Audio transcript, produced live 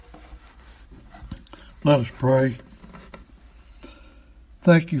Let us pray.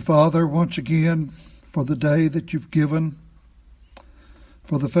 Thank you, Father, once again for the day that you've given,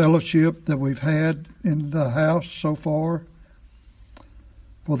 for the fellowship that we've had in the house so far,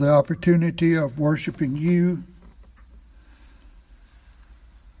 for the opportunity of worshiping you,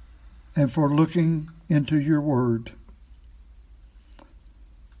 and for looking into your word.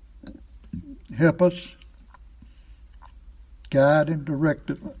 Help us, guide and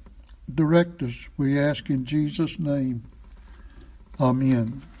direct us, we ask in Jesus' name.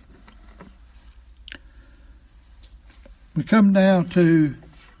 Amen. We come now to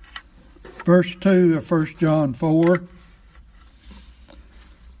verse 2 of 1 John 4. It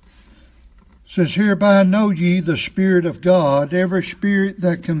says, Hereby know ye the Spirit of God. Every spirit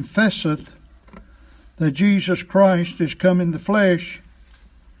that confesseth that Jesus Christ is come in the flesh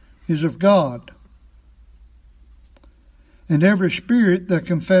is of God. And every spirit that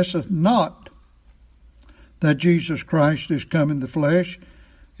confesseth not that Jesus Christ is come in the flesh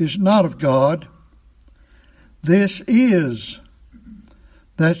is not of God. This is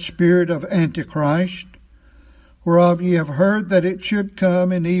that spirit of Antichrist, whereof ye have heard that it should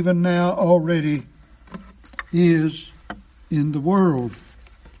come, and even now already is in the world.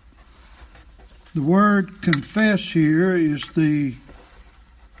 The word confess here is the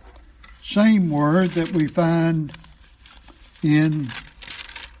same word that we find in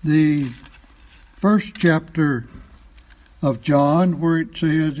the first chapter of John, where it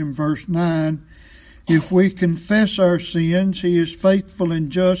says in verse 9, If we confess our sins, he is faithful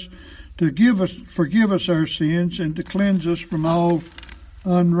and just to forgive us our sins and to cleanse us from all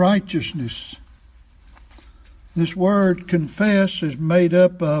unrighteousness. This word confess is made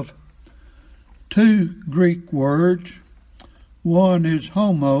up of two Greek words. One is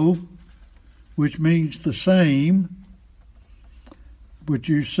homo, which means the same, which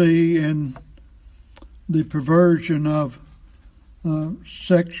you see in the perversion of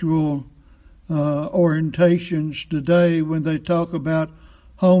sexual orientations today when they talk about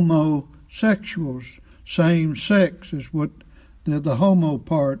homosexuals. Same sex is what the homo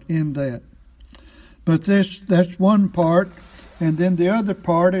part in that. But that's one part, and then the other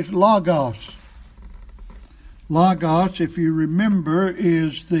part is logos. Logos, if you remember,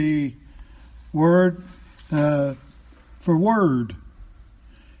 is the word for word.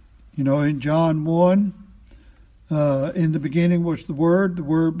 You know, in John 1, in the beginning was the Word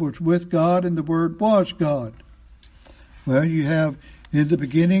was with God, and the Word was God. Well, you have, in the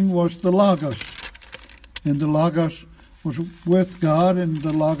beginning was the Logos, and the Logos was with God, and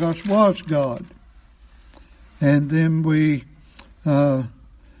the Logos was God. And then we saw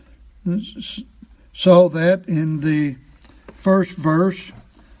that in the first verse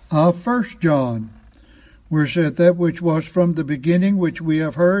of 1 John, where it said, That which was from the beginning, which we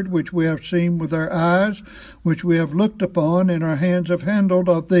have heard, which we have seen with our eyes, which we have looked upon, and our hands have handled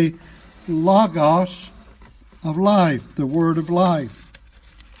of the Logos of life, the word of life.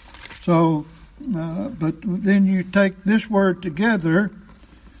 So, but then you take this word together,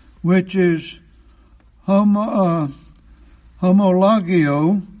 which is homologio,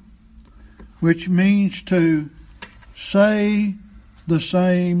 which means to say the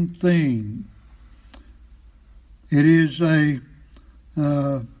same thing. It is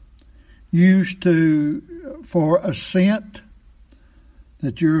used for assent,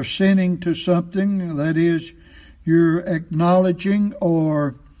 that you're assenting to something. That is, you're acknowledging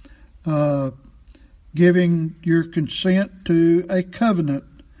or giving your consent to a covenant,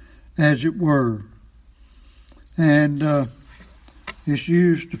 as it were. And it's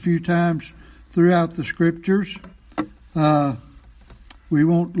used a few times throughout the Scriptures. We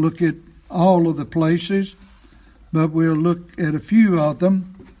won't look at all of the places, but we'll look at a few of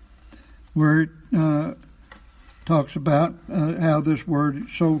them where it talks about how this word,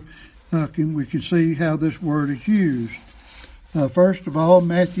 we can see how this word is used. First of all,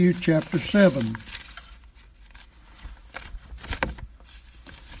 Matthew chapter 7.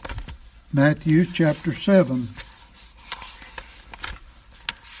 Matthew chapter 7.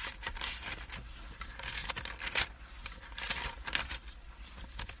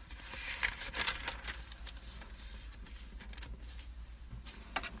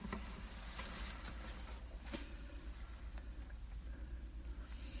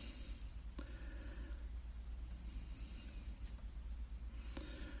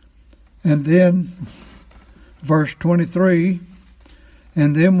 And then, verse 23,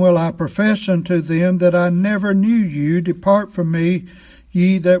 And then will I profess unto them that I never knew you. Depart from me,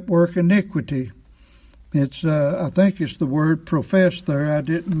 ye that work iniquity. It's, I think it's the word profess there. I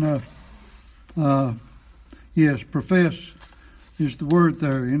didn't, yes, profess is the word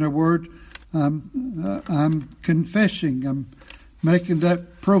there. In other words, I'm confessing. I'm making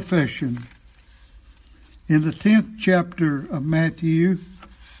that profession. In the 10th chapter of Matthew,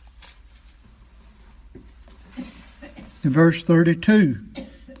 in verse 32,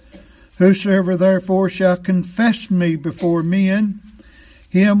 whosoever therefore shall confess me before men,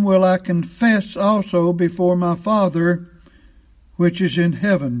 him will I confess also before my Father which is in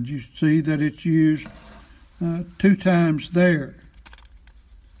heaven. You see that it's used 2 times there.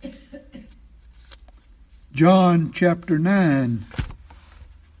 John chapter 9.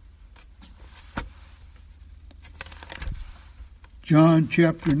 John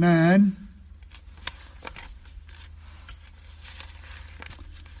chapter 9.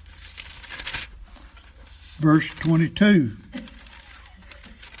 Verse 22.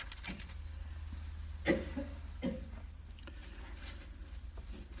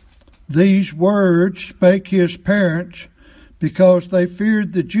 These words spake his parents because they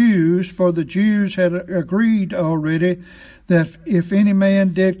feared the Jews, for the Jews had agreed already that if any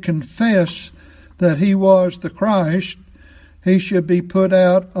man did confess that he was the Christ, he should be put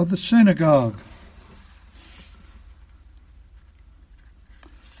out of the synagogue.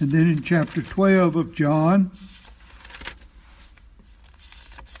 And then in chapter 12 of John,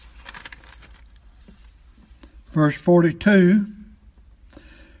 verse 42,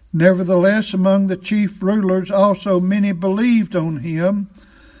 nevertheless, among the chief rulers also many believed on him,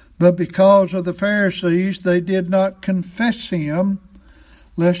 but because of the Pharisees they did not confess him,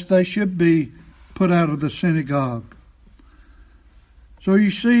 lest they should be put out of the synagogue. So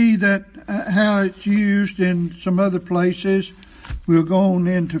you see that how it's used in some other places. We'll go on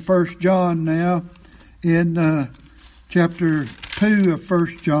into 1 John now, in chapter 2 of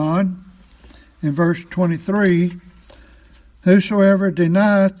 1 John, in verse 23. Whosoever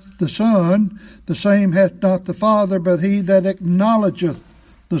denieth the Son, the same hath not the Father, but he that acknowledgeth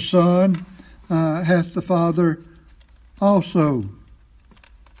the Son hath the Father also.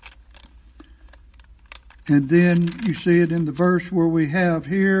 And then you see it in the verse where we have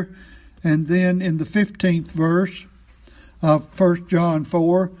here, and then in the 15th verse of 1 John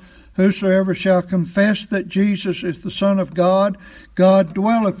 4, whosoever shall confess that Jesus is the Son of God, God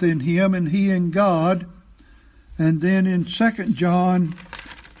dwelleth in him, and he in God. And then in 2 John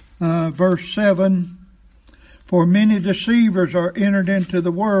verse 7, for many deceivers are entered into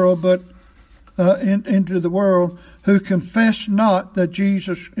the world, but into the world, who confess not that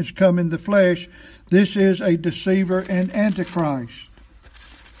Jesus is come in the flesh. This is a deceiver and antichrist.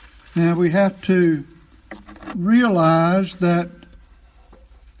 Now we have to realize that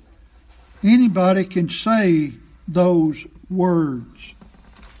anybody can say those words.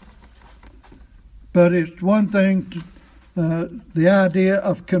 But it's one thing, the idea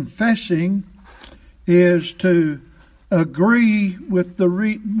of confessing is to agree with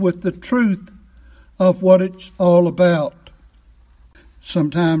the truth of what it's all about.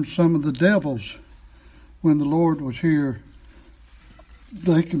 Sometimes some of the devils, when the Lord was here,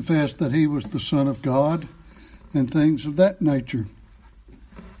 they confessed that he was the Son of God and things of that nature.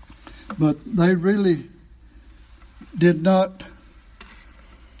 But they really did not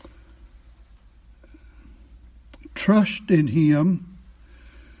trust in him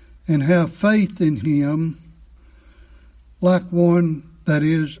and have faith in him like one that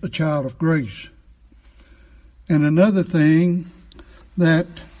is a child of grace. And another thing that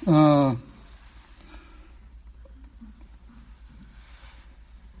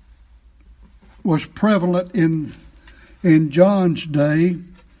was prevalent in John's day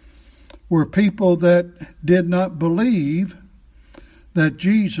were people that did not believe that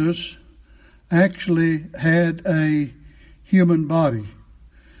Jesus actually had a human body.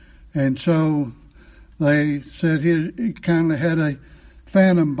 And so they said he kind of had a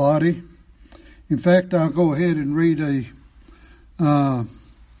phantom body. In fact, I'll go ahead and read a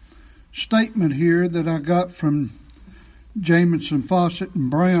statement here that I got from Jamieson, Fawcett, and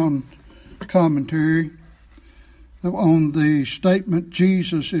Brown commentary on the statement,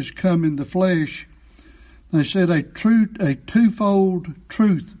 Jesus is come in the flesh. They said a twofold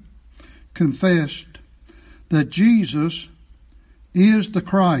truth confessed that Jesus is the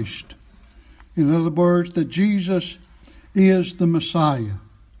Christ. In other words, that Jesus is the Messiah.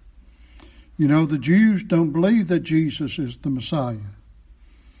 You know, the Jews don't believe that Jesus is the Messiah.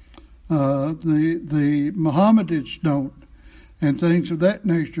 The Mohammedans don't, and things of that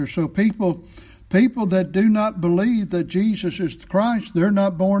nature. So people that do not believe that Jesus is the Christ, they're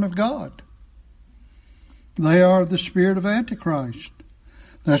not born of God. They are the spirit of Antichrist.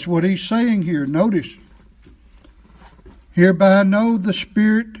 That's what he's saying here. Notice, hereby know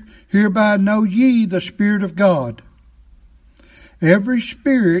ye the Spirit of God. Every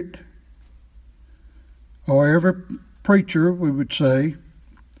spirit or every preacher, we would say,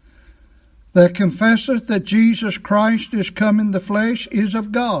 that confesseth that Jesus Christ is come in the flesh is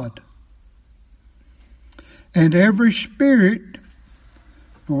of God. And every spirit,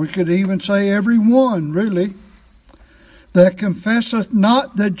 or we could even say every one, really, that confesseth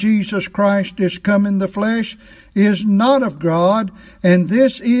not that Jesus Christ is come in the flesh is not of God, and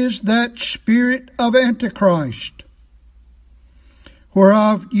this is that spirit of Antichrist,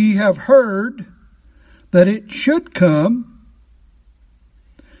 whereof ye have heard that it should come,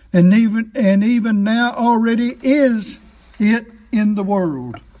 and even now already is it in the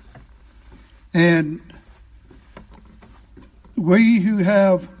world. And we who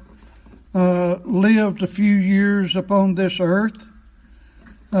have lived a few years upon this earth,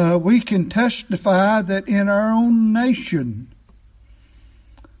 we can testify that in our own nation,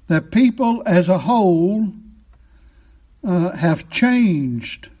 that people as a whole have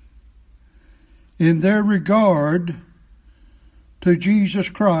changed in their regard to Jesus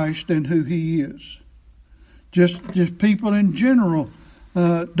Christ and who He is. Just people in general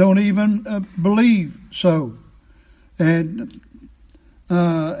don't even believe so. And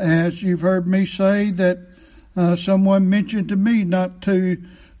as you've heard me say, that someone mentioned to me not too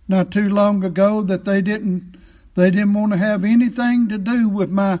long ago that they didn't want to have anything to do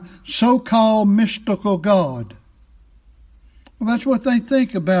with my so-called mystical God. Well, that's what they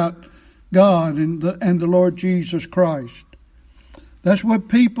think about God and the Lord Jesus Christ. That's what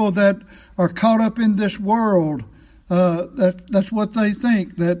people that are caught up in this world, that's what they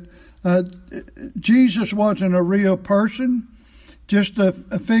think, that Jesus wasn't a real person, just a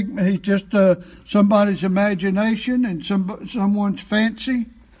figment. He's just somebody's imagination and someone's fancy,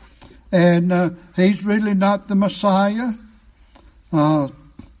 and He's really not the Messiah. I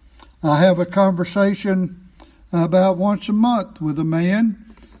have a conversation about once a month with a man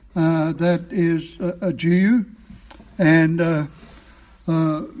that is a Jew, and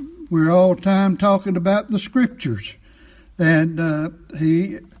we're all the time talking about the Scriptures. And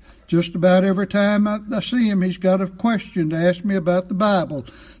he, just about every time I see him, he's got a question to ask me about the Bible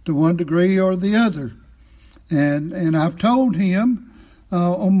to one degree or the other. And I've told him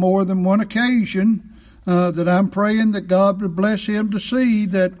on more than one occasion that I'm praying that God would bless him to see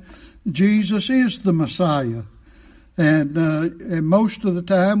that Jesus is the Messiah. And most of the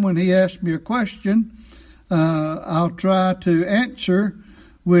time when he asks me a question, I'll try to answer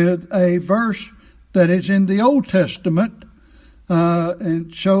with a verse that is in the Old Testament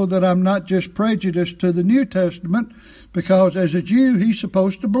and show that I'm not just prejudiced to the New Testament, because as a Jew, he's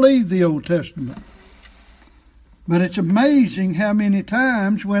supposed to believe the Old Testament. But it's amazing how many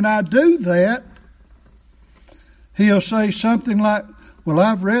times when I do that, he'll say something like, well,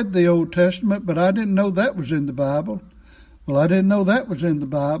 I've read the Old Testament, but I didn't know that was in the Bible. Well, I didn't know that was in the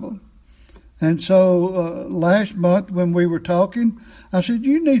Bible. And so last month when we were talking, I said,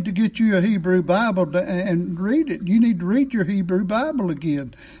 you need to get you a Hebrew Bible and read it. You need to read your Hebrew Bible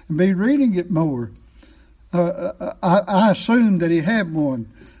again and be reading it more. I assumed that he had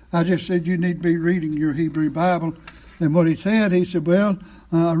one. I just said, you need to be reading your Hebrew Bible. And what he said, well,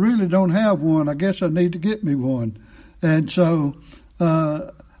 I really don't have one. I guess I need to get me one. And so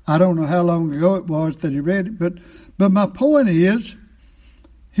I don't know how long ago it was that he read it. But my point is,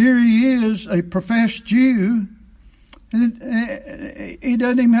 here he is, a professed Jew, and he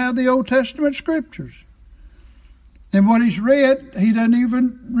doesn't even have the Old Testament Scriptures. And what he's read, he doesn't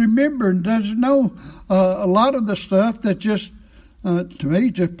even remember and doesn't know a lot of the stuff that just, to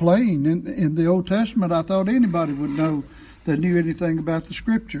me, just plain in the Old Testament. I thought anybody would know that knew anything about the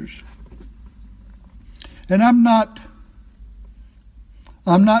Scriptures. And I'm not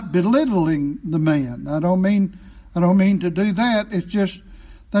belittling the man. I don't mean to do that. It's just,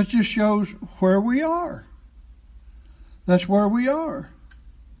 that just shows where we are. That's where we are.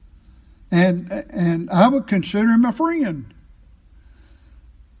 And I would consider him a friend.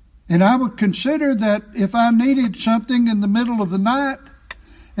 And I would consider that if I needed something in the middle of the night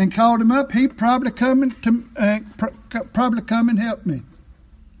and called him up, he'd probably come and help me.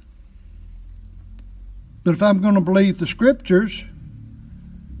 But if I'm going to believe the Scriptures,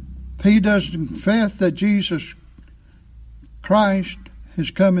 if he doesn't confess that Jesus Christ has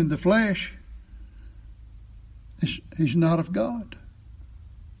come in the flesh, he's not of God.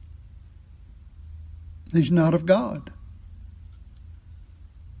 He's not of God.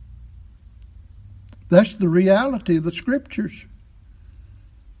 That's the reality of the Scriptures.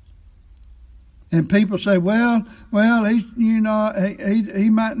 And people say, well, he's, he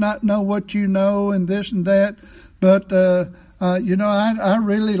might not know what you know and this and that, but I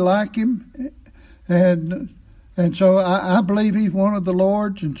really like him, and so I believe he's one of the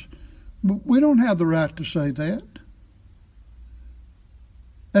Lord's. And We don't have the right to say that,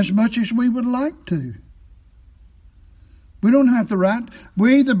 as much as we would like to. We don't have the right.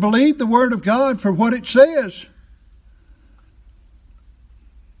 We either believe the Word of God for what it says,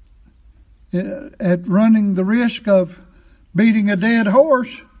 at running the risk of beating a dead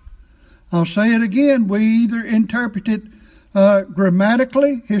horse. I'll say it again. We either interpret it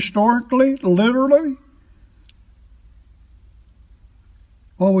grammatically, historically, literally,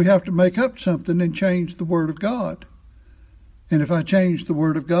 or we have to make up something and change the Word of God. And if I change the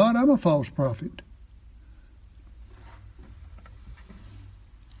Word of God, I'm a false prophet.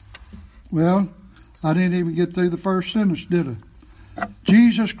 Well, I didn't even get through the first sentence, did I?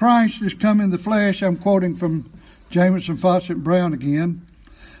 Jesus Christ is come in the flesh. I'm quoting from Jamieson, Fausset, Brown again.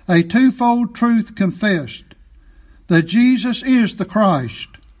 A twofold truth confessed, that Jesus is the Christ.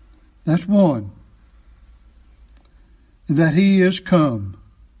 That's one. And that He is come.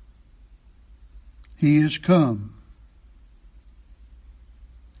 He is come.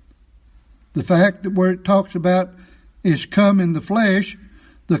 The fact that where it talks about is come in the flesh,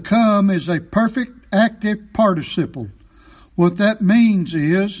 the come is a perfect active participle. What that means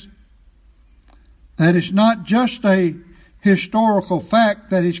is that it's not just a historical fact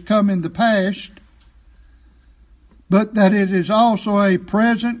that He's come in the past, but that it is also a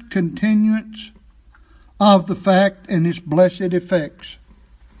present continuance of the fact and its blessed effects.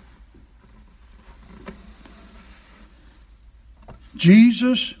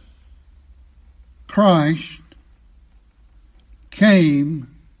 Jesus Christ came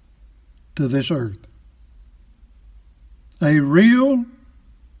to this earth. A real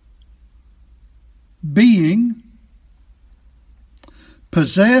being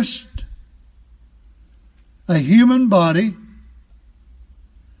possessed a human body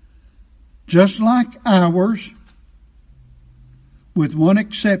just like ours, with one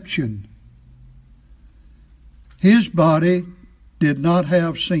exception. His body did not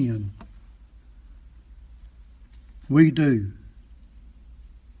have sin. We do.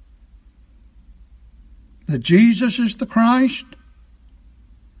 That Jesus is the Christ,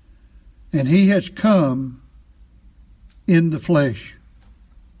 and He has come in the flesh.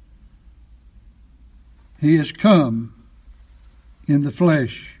 He has come in the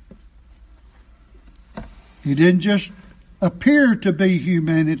flesh. He didn't just appear to be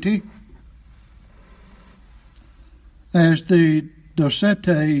humanity, as the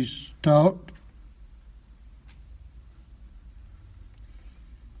Docetes taught.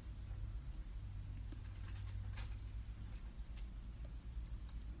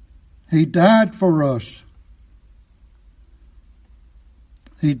 He died for us.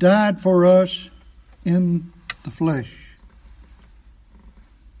 He died for us in the flesh.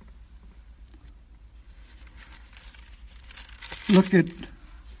 Look at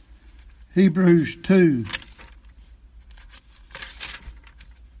Hebrews 2.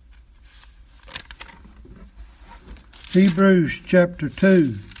 Hebrews chapter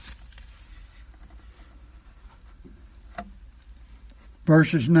 2.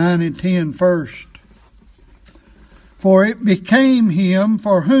 Verses 9 and 10 first. For it became Him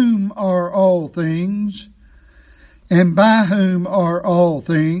for whom are all things, and by whom are all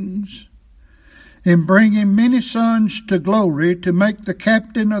things, in bringing many sons to glory, to make the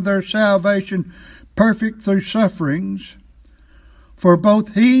captain of their salvation perfect through sufferings. For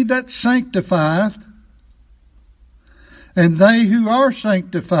both He that sanctifieth, and they who are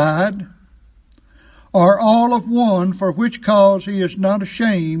sanctified, are all of one, for which cause He is not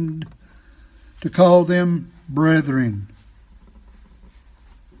ashamed to call them brethren.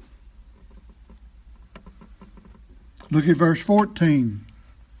 Look at verse 14.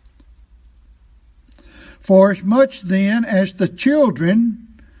 For as much then as the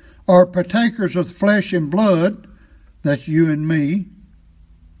children are partakers of flesh and blood, that's you and me,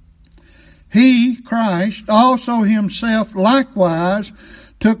 He, Christ, also Himself likewise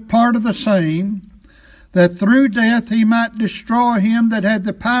took part of the same, that through death He might destroy him that had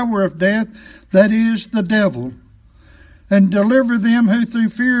the power of death, that is, the devil, and deliver them who through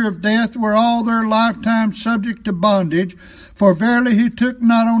fear of death were all their lifetime subject to bondage. For verily He took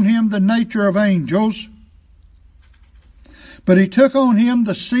not on Him the nature of angels, but He took on Him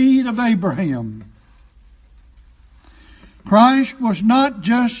the seed of Abraham. Christ was not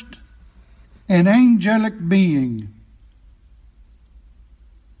just an angelic being.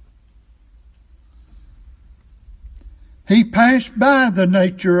 He passed by the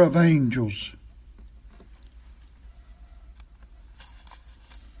nature of angels.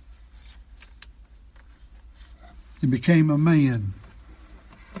 He became a man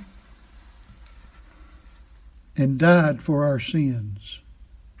and died for our sins.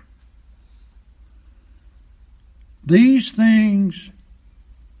 These things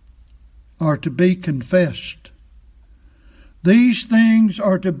are to be confessed. These things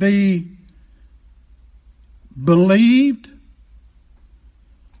are to be believed,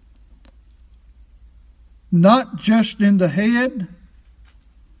 not just in the head,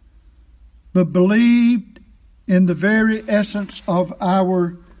 but believed in the very essence of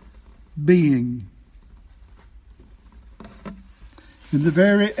our being. In the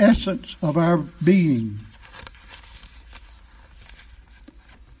very essence of our being.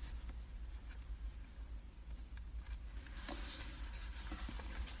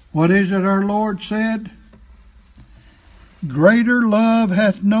 What is it our Lord said? Greater love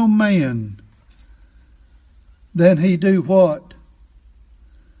hath no man than he do what?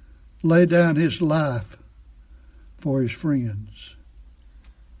 Lay down his life for his friends.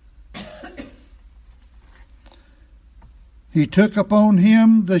 He took upon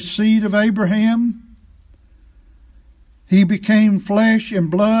him the seed of Abraham. He became flesh and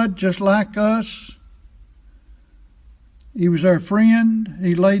blood just like us. He was our friend.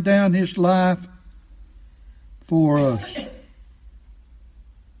 He laid down his life for us.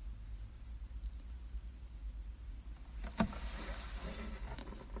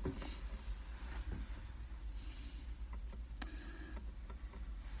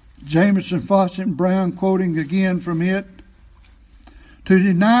 Jameson, Fawcett, and Brown, quoting again from it, to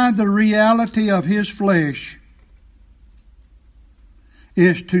deny the reality of his flesh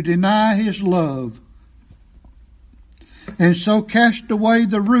is to deny his love, and so cast away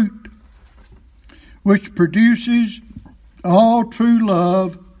the root which produces all true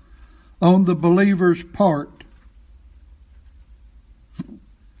love on the believer's part.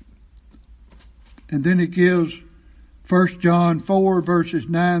 And then it gives 1 John 4 verses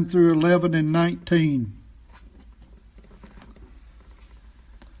 9 through 11 and 19.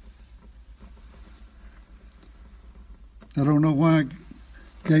 I don't know why I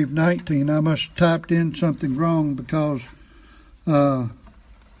gave 19. I must have typed in something wrong because there's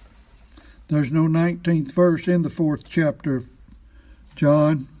no 19th verse in the 4th chapter of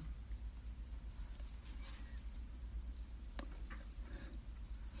John.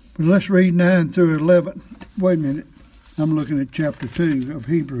 But let's read 9 through 11. Wait a minute. I'm looking at chapter 2 of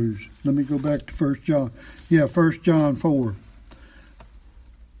Hebrews. Let me go back to 1 John. 1 John 4.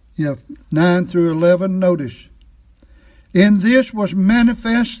 9 through 11. Notice. In this was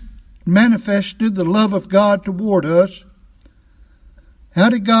manifested the love of God toward us. How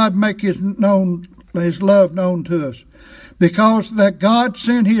did God make his love known to us? Because that God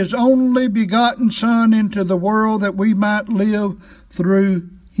sent his only begotten Son into the world that we might live through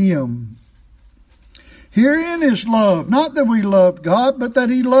him. Herein is love, not that we loved God, but that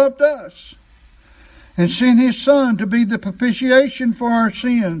he loved us, and sent his Son to be the propitiation for our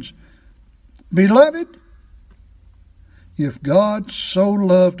sins. Beloved, if God so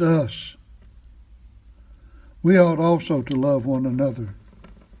loved us, we ought also to love one another.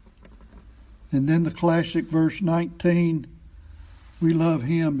 And then the classic verse 19, we love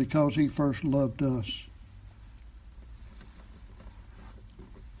him because he first loved us.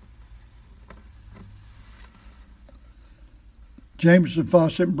 Jameson,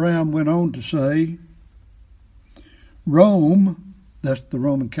 Fawcett, and Brown went on to say, Rome, that's the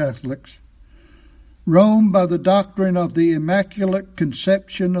Roman Catholics, Rome, by the doctrine of the Immaculate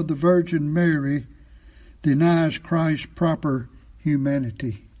Conception of the Virgin Mary, denies Christ's proper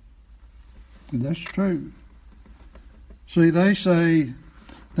humanity. And that's true. See, they say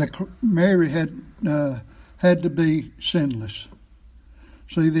that Mary had to be sinless.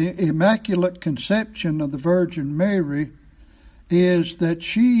 See, the Immaculate Conception of the Virgin Mary is that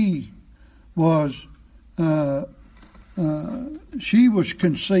she was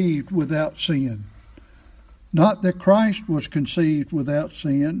conceived without sin. Not that Christ was conceived without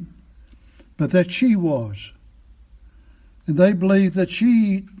sin, but that she was. And they believe that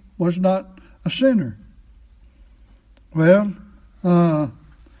she was not a sinner. Well,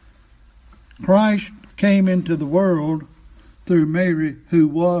 Christ came into the world through Mary, who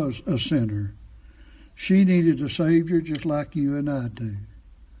was a sinner. She needed a Savior just like you and I do.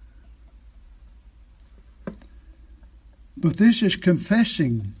 But this is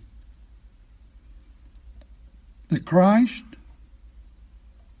confessing that Christ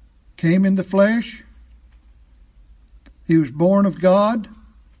came in the flesh. He was born of God.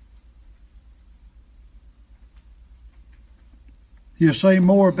 You'll say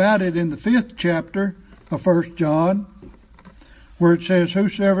more about it in the 5th chapter of 1 John, where it says,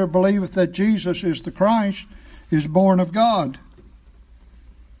 Whosoever believeth that Jesus is the Christ is born of God.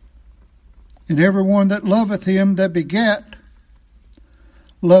 And everyone that loveth him that begat,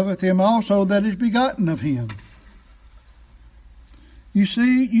 loveth him also that is begotten of him. You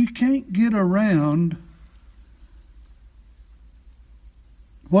see, you can't get around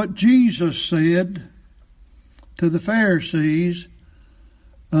what Jesus said to the Pharisees,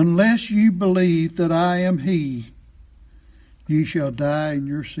 unless you believe that I am He, you shall die in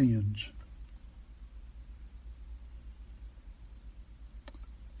your sins.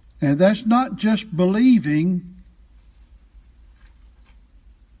 And that's not just believing.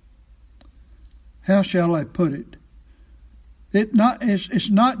 How shall I put it? It's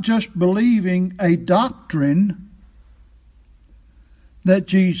not just believing a doctrine that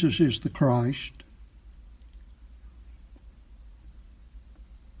Jesus is the Christ.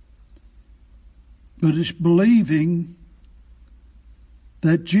 But it's believing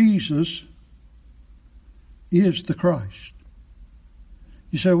that Jesus is the Christ.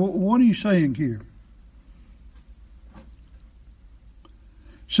 You say, well, what are you saying here?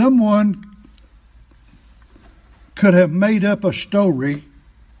 Someone could have made up a story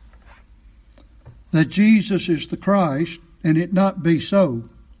that Jesus is the Christ and it not be so,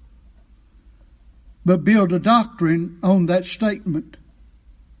 but build a doctrine on that statement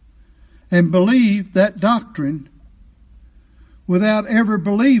and believe that doctrine without ever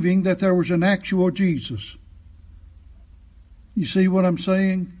believing that there was an actual Jesus. You see what I'm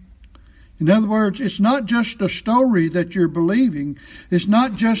saying? In other words, it's not just a story that you're believing. It's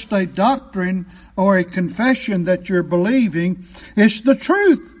not just a doctrine or a confession that you're believing. It's the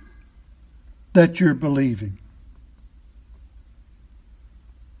truth that you're believing.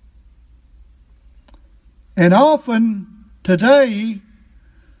 And often today,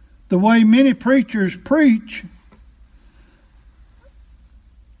 the way many preachers preach,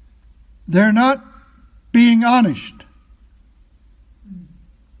 they're not being honest.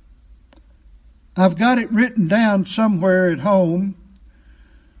 I've got it written down somewhere at home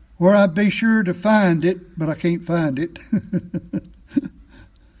where I'd be sure to find it, but I can't find it.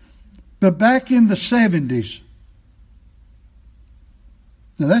 But back in the 70s,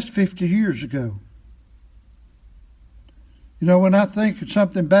 now that's 50 years ago. You know, when I think of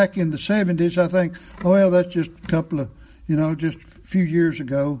something back in the 70s, I think, oh, well, that's just a couple of, just a few years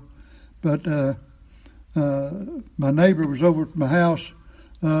ago. But my neighbor was over at my house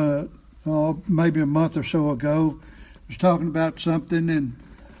maybe a month or so ago, was talking about something, and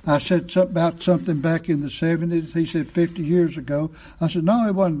I said something about something back in the 70s. He said 50 years ago. I said, no,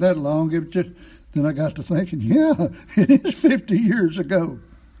 it wasn't that long. It was just, then I got to thinking, yeah, it is 50 years ago.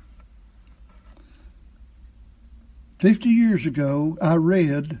 50 years ago, I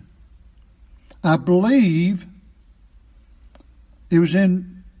read, I believe it was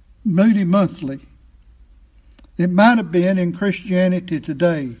in Moody Monthly. It might have been in Christianity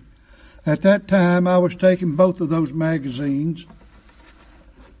Today. At that time, I was taking both of those magazines,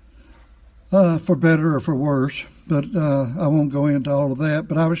 for better or for worse, but I won't go into all of that.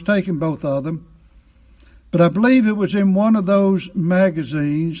 But I was taking both of them. But I believe it was in one of those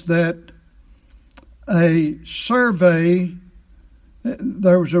magazines that a survey,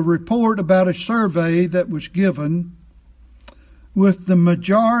 there was a report about a survey that was given with the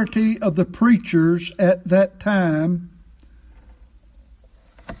majority of the preachers at that time.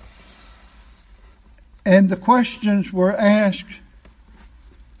 And the questions were asked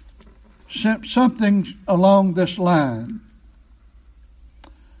something along this line.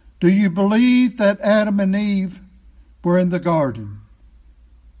 Do you believe that Adam and Eve were in the garden?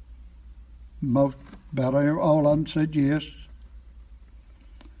 About all of them said yes.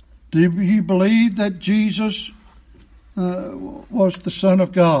 Do you believe that Jesus was the Son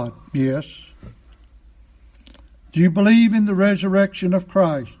of God? Yes. Do you believe in the resurrection of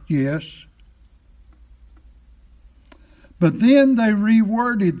Christ? Yes. But then they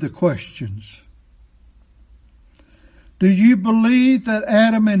reworded the questions. Do you believe that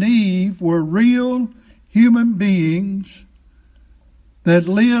Adam and Eve were real human beings that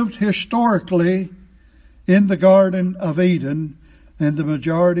lived historically in the Garden of Eden? And the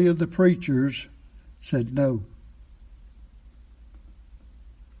majority of the preachers said no.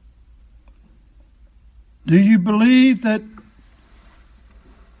 Do you believe that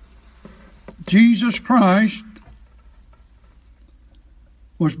Jesus Christ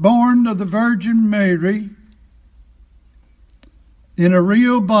was born of the Virgin Mary in a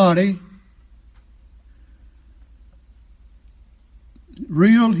real body,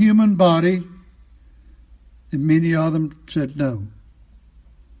 real human body? And many of them said no.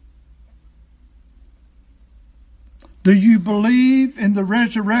 Do you believe in the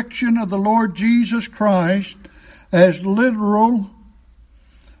resurrection of the Lord Jesus Christ as literal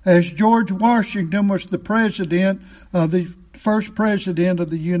as George Washington was the president of the first president of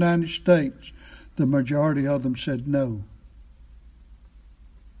the United States? The majority of them said no.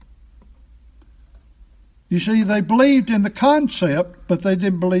 You see, they believed in the concept, but they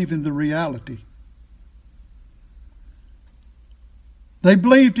didn't believe in the reality. They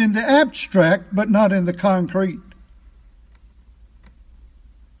believed in the abstract, but not in the concrete.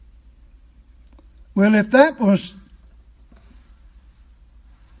 Well, if that was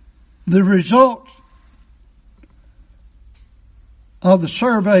the result of the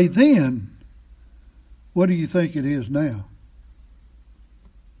survey then, what do you think it is now?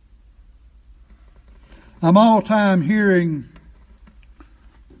 I'm all time hearing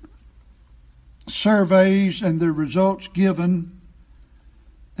surveys and the results given,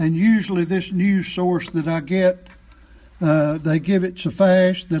 and usually this news source that I get, they give it so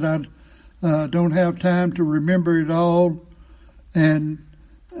fast that I don't have time to remember it all, and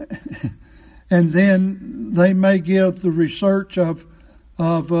then they may give the research of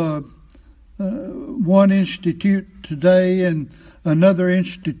one institute today and another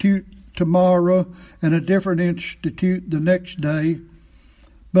institute tomorrow and a different institute the next day.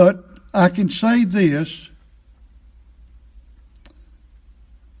 But I can say this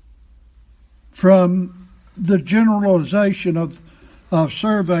from the generalization of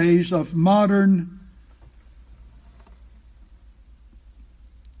surveys of modern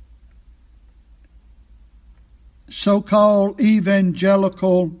so-called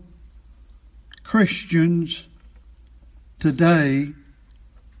evangelical Christians today.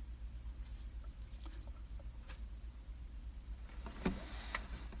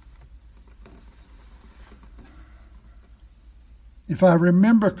 If I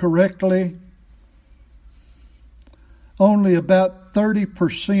remember correctly, only about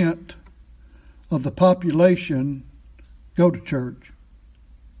 30% of the population go to church.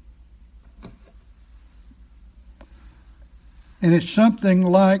 And it's something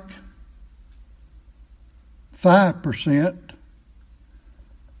like 5%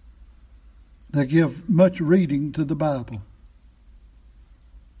 that give much reading to the Bible.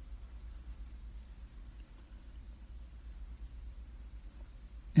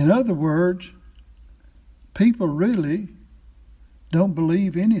 In other words, people really don't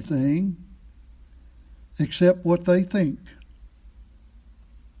believe anything except what they think.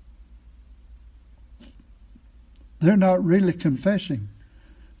 They're not really confessing.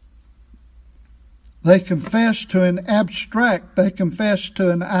 They confess to an abstract, they confess to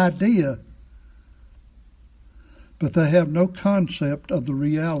an idea, but they have no concept of the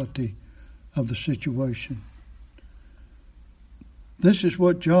reality of the situation. This is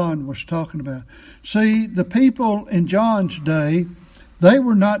what John was talking about. See, the people in John's day, they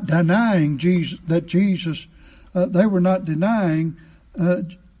were not denying Jesus, they were not denying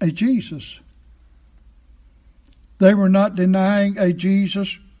a Jesus. They were not denying a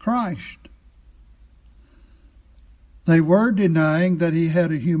Jesus Christ. They were denying that he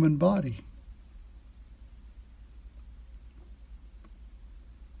had a human body.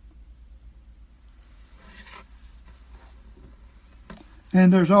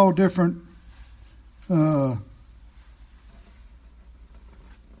 And there's all different there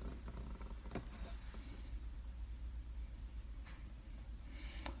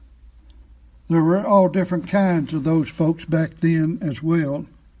were all different kinds of those folks back then as well.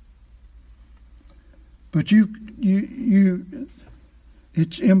 But who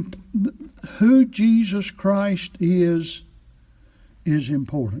Jesus Christ is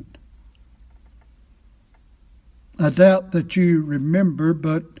important. I doubt that you remember,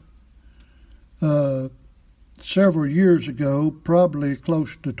 but several years ago, probably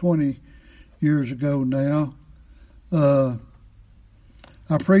close to 20 years ago now, I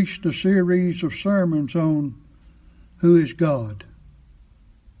preached a series of sermons on who is God.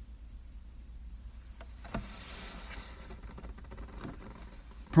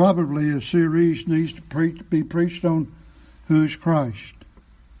 Probably a series needs to be preached on who is Christ.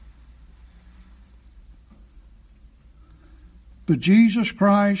 But Jesus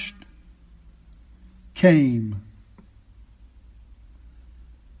Christ came.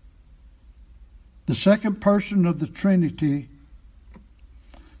 The second person of the Trinity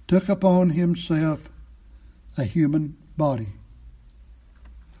took upon himself a human body.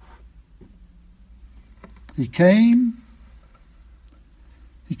 He came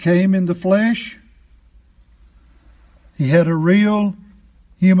in the flesh. He had a real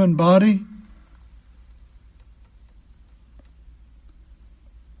human body.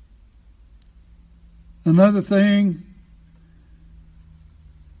 Another thing,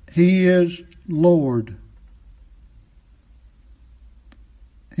 he is Lord.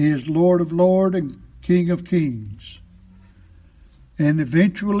 He is Lord of Lords and King of Kings. And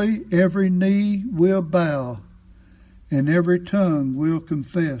eventually every knee will bow and every tongue will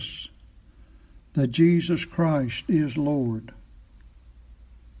confess that Jesus Christ is Lord.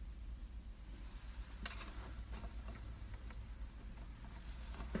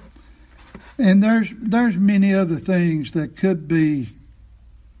 And there's many other things that could be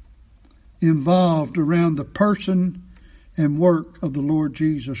involved around the person and work of the Lord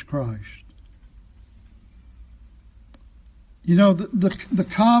Jesus Christ. You know, the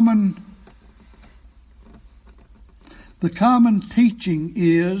common teaching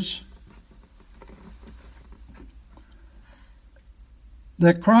is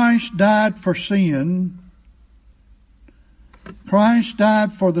that Christ died for sin. Christ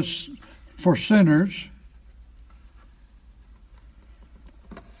died for sinners.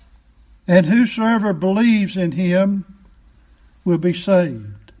 And whosoever believes in him will be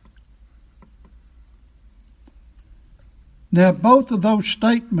saved. Now, both of those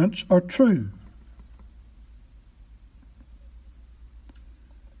statements are true.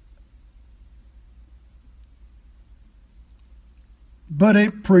 But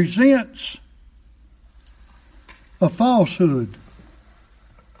it presents a falsehood.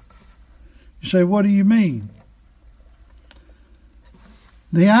 You say, what do you mean?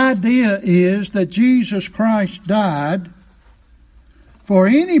 The idea is that Jesus Christ died for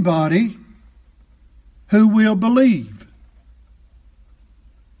anybody who will believe.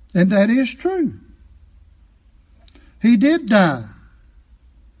 And that is true. He did die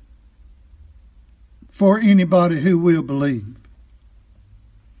for anybody who will believe.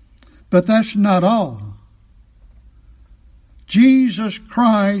 But that's not all. Jesus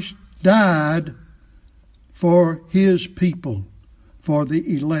Christ died for his people, for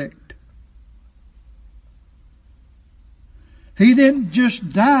the elect. He didn't just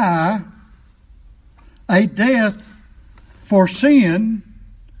die a death for sin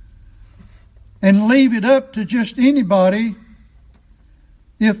and leave it up to just anybody,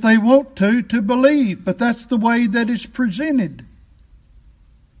 if they want to believe. But that's the way that it's presented.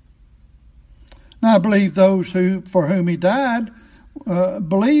 Now, I believe those for whom he died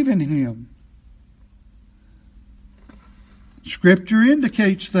believe in him. Scripture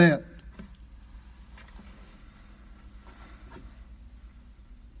indicates that.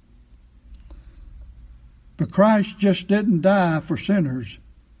 But Christ just didn't die for sinners.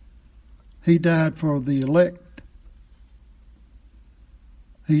 He died for the elect.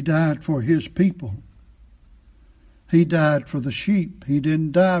 He died for his people. He died for the sheep. He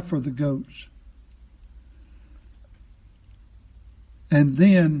didn't die for the goats. And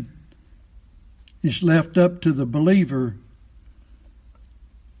then it's left up to the believer.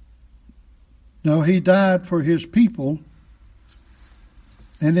 No, he died for his people,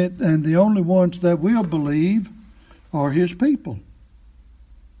 and the only ones that will believe are his people.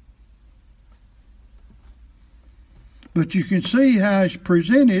 But you can see how it's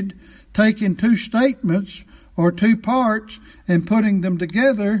presented, taking two statements or two parts and putting them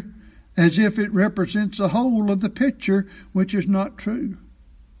together as if it represents the whole of the picture, which is not true.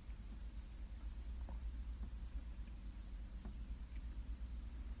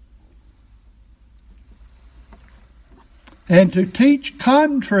 And to teach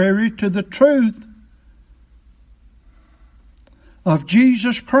contrary to the truth of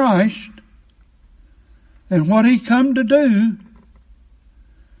Jesus Christ and what he come to do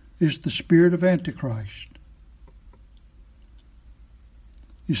is the spirit of Antichrist.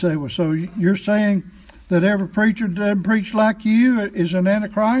 You say, well, so you're saying that every preacher that doesn't preach like you is an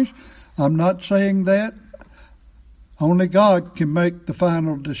Antichrist? I'm not saying that. Only God can make the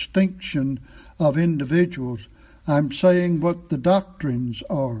final distinction of individuals. I'm saying what the doctrines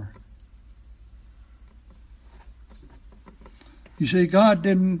are. You see, God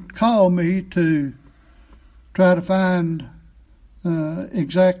didn't call me to try to find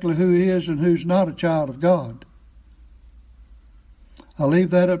exactly who is and who's not a child of God. I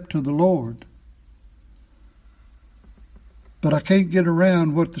leave that up to the Lord. But I can't get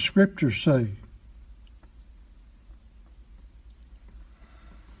around what the Scriptures say.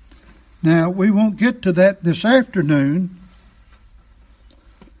 Now, we won't get to that this afternoon.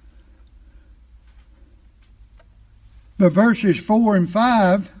 But verses 4 and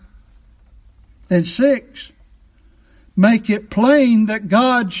 5 and 6 make it plain that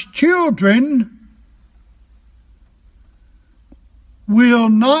God's children will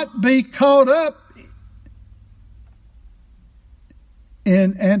not be caught up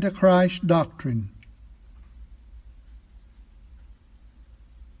in Antichrist doctrine.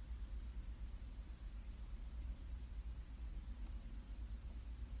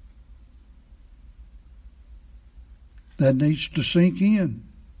 That needs to sink in.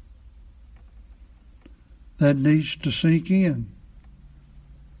 That needs to sink in.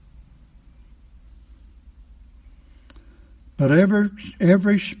 But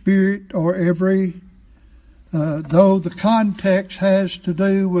every spirit or every, though the context has to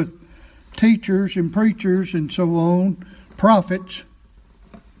do with teachers and preachers and so on, prophets,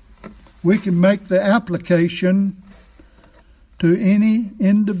 we can make the application to any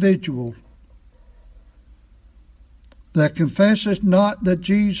individual that confesseth not that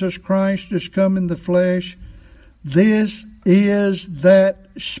Jesus Christ is come in the flesh. This is that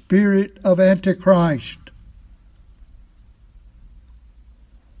spirit of Antichrist.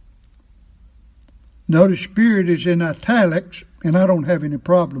 Notice spirit is in italics, and I don't have any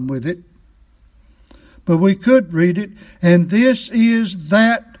problem with it. But we could read it, and this is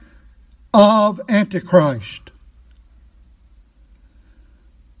that of Antichrist,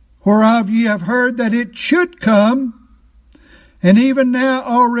 whereof ye have heard that it should come, and even now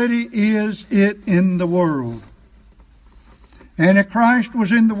already is it in the world. Antichrist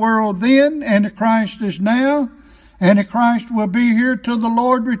was in the world then, Antichrist is now, Antichrist will be here till the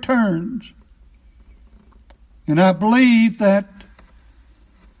Lord returns. And I believe that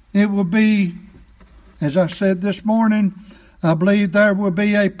it will be, as I said this morning, I believe there will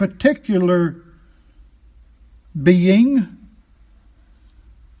be a particular being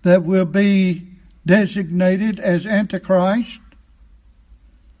that will be designated as Antichrist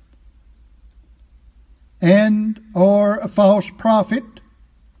and or a false prophet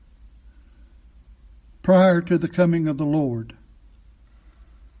prior to the coming of the Lord.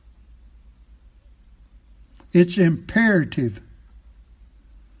 It's imperative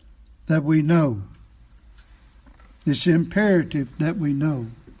that we know. It's imperative that we know.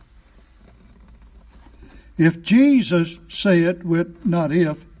 If Jesus said,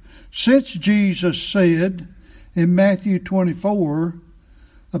 since Jesus said in Matthew 24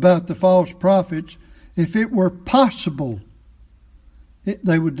 about the false prophets, if it were possible,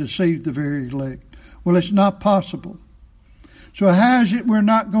 they would deceive the very elect. Well, it's not possible. So how is it we're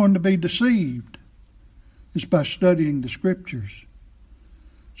not going to be deceived? It's by studying the Scriptures.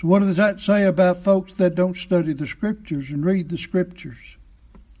 So what does that say about folks that don't study the Scriptures and read the Scriptures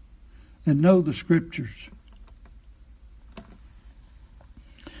and know the Scriptures?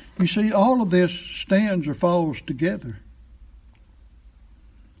 You see, all of this stands or falls together.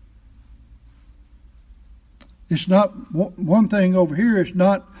 It's not one thing over here. It's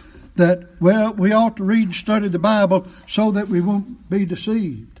not that, well, we ought to read and study the Bible so that we won't be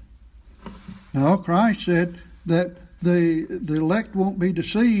deceived. No, Christ said that the elect won't be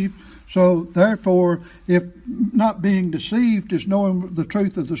deceived. So therefore, if not being deceived is knowing the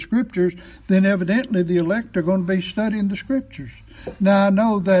truth of the Scriptures, then evidently the elect are going to be studying the Scriptures. Now I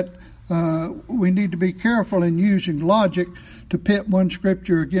know that we need to be careful in using logic to pit one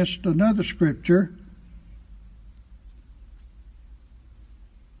Scripture against another Scripture.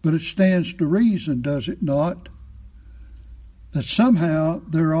 But it stands to reason, does it not, that somehow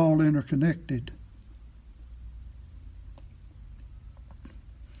they're all interconnected.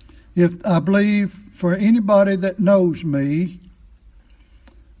 If I believe for anybody that knows me,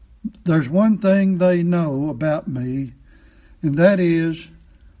 there's one thing they know about me, and that is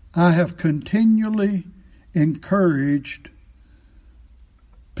I have continually encouraged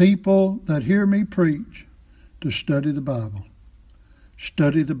people that hear me preach to study the Bible.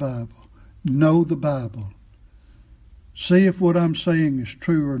 Study the Bible. Know the Bible. See if what I'm saying is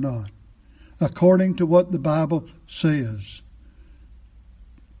true or not, according to what the Bible says.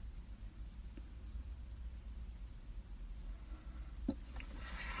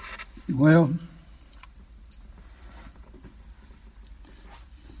 Well,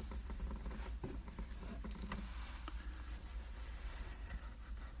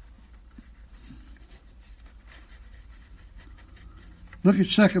 look at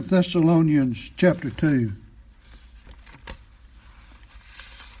 2 Thessalonians chapter 2.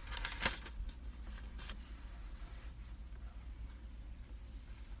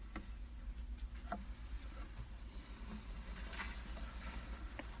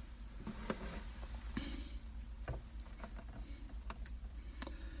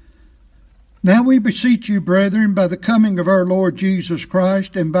 Now we beseech you, brethren, by the coming of our Lord Jesus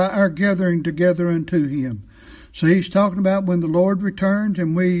Christ, and by our gathering together unto him. So he's talking about when the Lord returns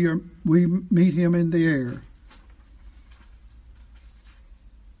and we meet him in the air.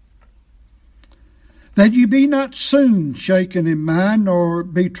 That ye be not soon shaken in mind, nor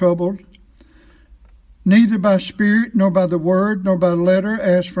be troubled, neither by spirit, nor by the word, nor by letter,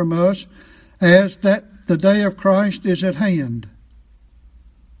 as from us, as that the day of Christ is at hand.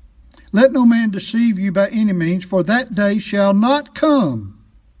 Let no man deceive you by any means, for that day shall not come,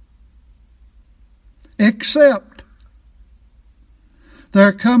 except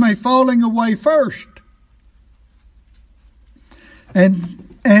there come a falling away first,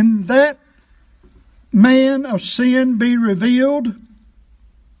 And that man of sin be revealed,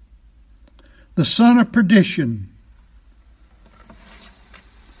 the son of perdition.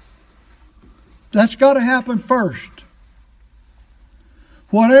 That's got to happen first.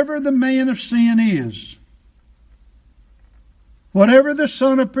 Whatever the man of sin is, whatever the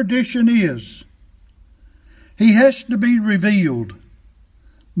son of perdition is, he has to be revealed,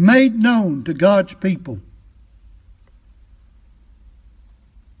 made known to God's people.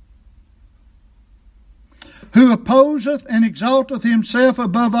 Who opposeth and exalteth himself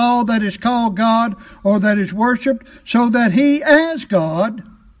above all that is called God or that is worshipped, so that he as God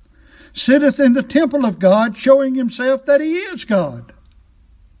sitteth in the temple of God, showing himself that he is God.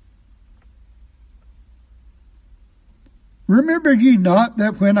 Remember ye not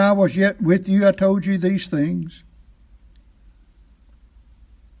that when I was yet with you, I told you these things?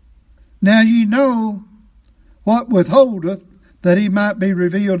 Now ye know what withholdeth, that he might be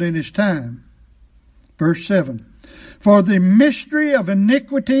revealed in his time. Verse 7. For the mystery of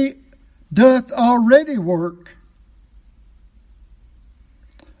iniquity doth already work.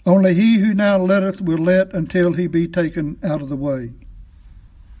 Only he who now letteth will let until he be taken out of the way.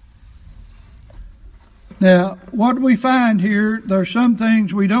 Now, what we find here, there's some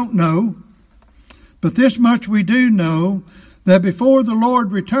things we don't know, but this much we do know, that before the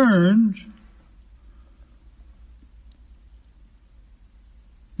Lord returns,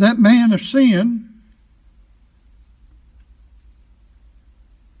 that man of sin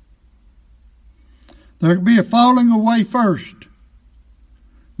there will be a falling away first.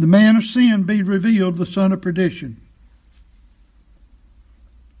 The man of sin be revealed, the son of perdition.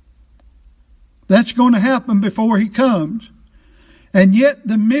 That's going to happen before he comes. And yet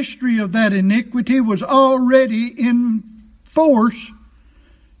the mystery of that iniquity was already in force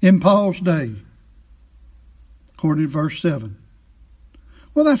in Paul's day, according to verse 7.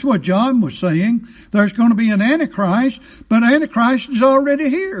 Well, that's what John was saying. There's going to be an Antichrist, but Antichrist is already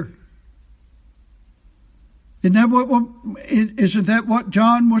here. Isn't that what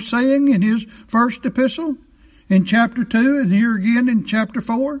John was saying in his first epistle in chapter 2 and here again in chapter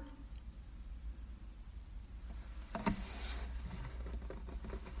 4?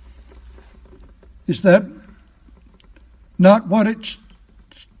 Is that not what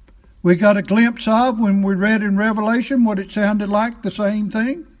we got a glimpse of when we read in Revelation what it sounded like, the same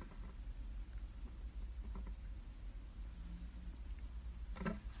thing?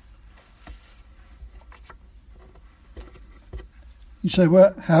 You say,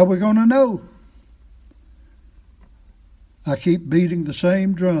 well, how are we going to know? I keep beating the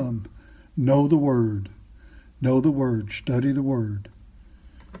same drum. Know the Word. Know the Word. Study the Word.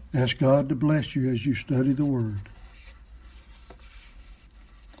 Ask God to bless you as you study the Word.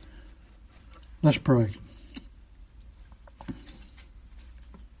 Let's pray.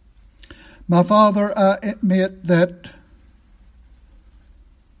 My Father, I admit that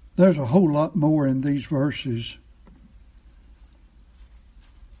there's a whole lot more in these verses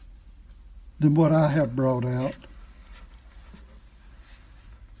than what I have brought out.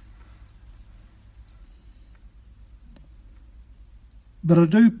 But I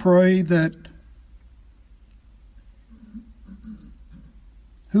do pray that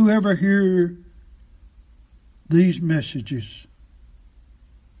whoever hear these messages,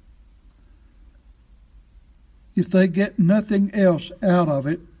 if they get nothing else out of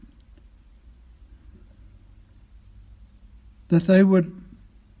it, that they would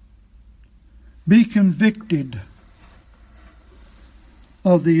be convicted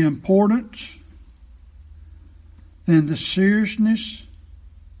of the importance and the seriousness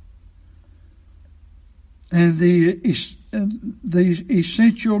and the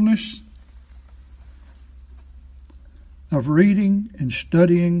essentialness of reading and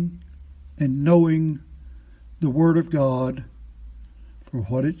studying and knowing the Word of God for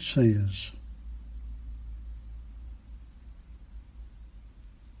what it says.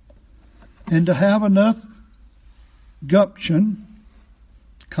 And to have enough gumption,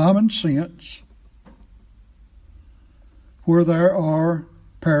 common sense, where there are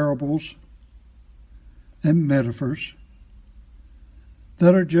parables and metaphors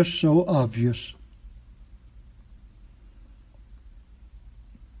that are just so obvious.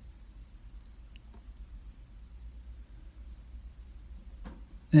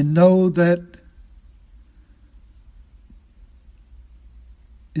 And know that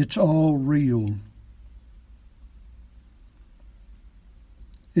it's all real.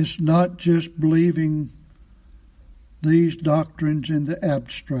 It's not just believing these doctrines in the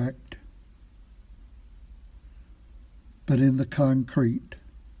abstract, but in the concrete.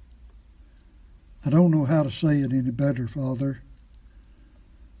 I don't know how to say it any better, Father.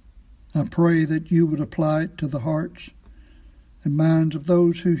 I pray that you would apply it to the hearts and minds of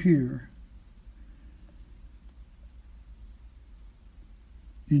those who hear.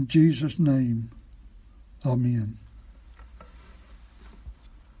 In Jesus' name, amen.